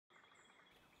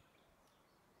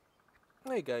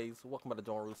Hey guys, welcome back to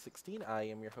Dawn Rule 16. I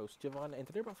am your host Javon, and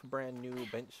today we're back for a brand new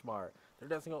benchmark. They're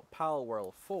testing out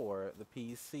Palworld for the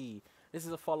PC. This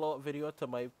is a follow-up video to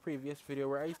my previous video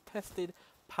where I tested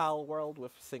Palworld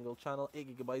with single channel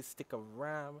 8 GB stick of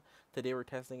RAM. Today we're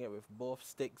testing it with both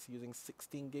sticks using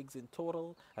 16 gigs in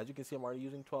total. As you can see, I'm already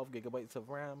using 12 GB of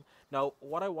RAM. Now,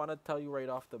 what I want to tell you right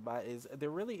off the bat is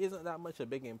there really isn't that much a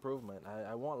big improvement.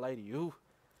 I won't lie to you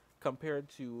compared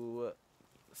to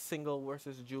single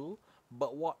versus dual.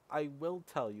 But what I will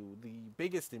tell you, the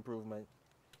biggest improvement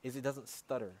is it doesn't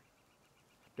stutter.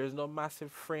 There's no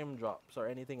massive frame drops or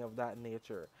anything of that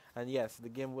nature. And yes, the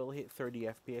game will hit 30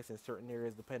 FPS in certain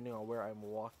areas depending on where I'm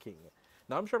walking.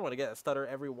 Now I'm sure I'm going to get a stutter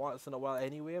every once in a while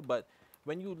anyway, but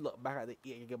when you look back at the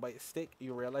 8 GB stick,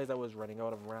 you realize I was running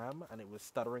out of RAM and it was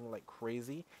stuttering like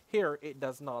crazy. Here, it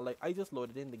does not. Like, I just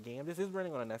loaded in the game. This is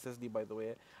running on an SSD, by the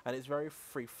way, and it's very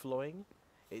free flowing.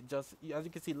 It just, as you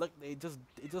can see, look, it just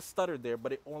stuttered there,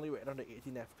 but it only went under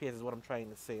 18 FPS is what I'm trying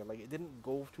to say. Like, it didn't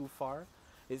go too far.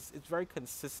 It's very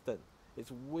consistent.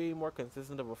 It's way more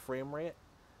consistent of a frame rate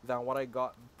than what I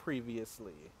got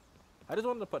previously. I just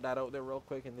wanted to put that out there real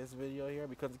quick in this video here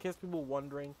because in case people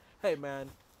wondering, hey man,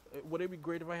 would it be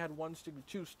great if I had one stick or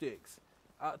two sticks?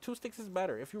 Two sticks is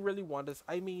better if you really want this.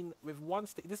 I mean, with one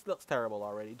stick, this looks terrible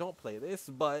already. Don't play this,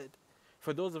 but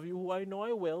for those of you who I know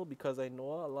I will, because I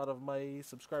know a lot of my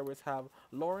subscribers have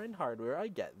lower-end hardware, I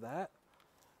get that.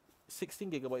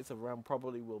 16 GB of RAM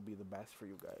probably will be the best for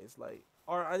you guys, like,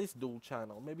 or at least dual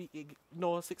channel. Maybe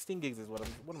no, 16 gigs is what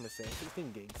am I saying?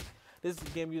 16 gigs. This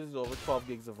game uses over 12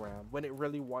 gigs of RAM when it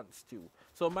really wants to.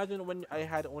 So imagine when I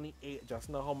had only 8 just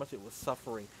now, how much it was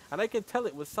suffering, and I can tell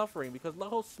it was suffering because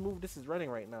look how smooth this is running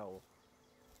right now.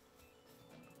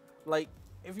 Like,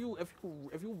 if you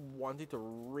wanted to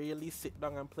really sit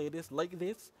down and play this like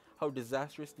this, how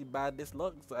disastrously bad this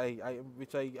looks,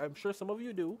 I'm sure some of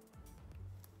you do.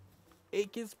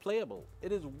 8 gigs playable.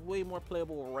 It is way more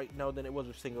playable right now than it was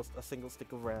with a single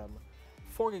stick of RAM.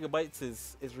 4 GB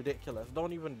is ridiculous.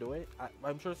 Don't even do it.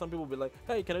 I'm sure some people will be like,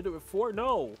 hey, can I do it with 4?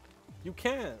 No, you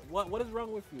can't. What is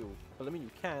wrong with you? Well, I mean,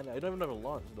 you can. I don't even have a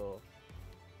launch though.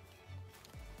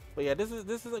 But yeah, this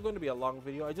isn't going to be a long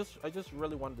video. I just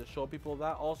really wanted to show people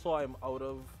that. Also,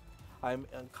 I'm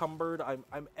encumbered.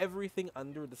 I'm everything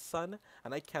under the sun,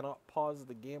 and I cannot pause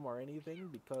the game or anything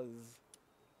because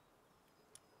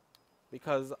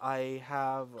I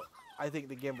think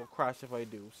the game will crash if I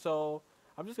do. So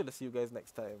I'm just gonna see you guys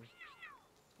next time.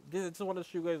 I just wanted to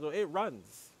show you guys though, it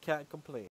runs. Can't complain.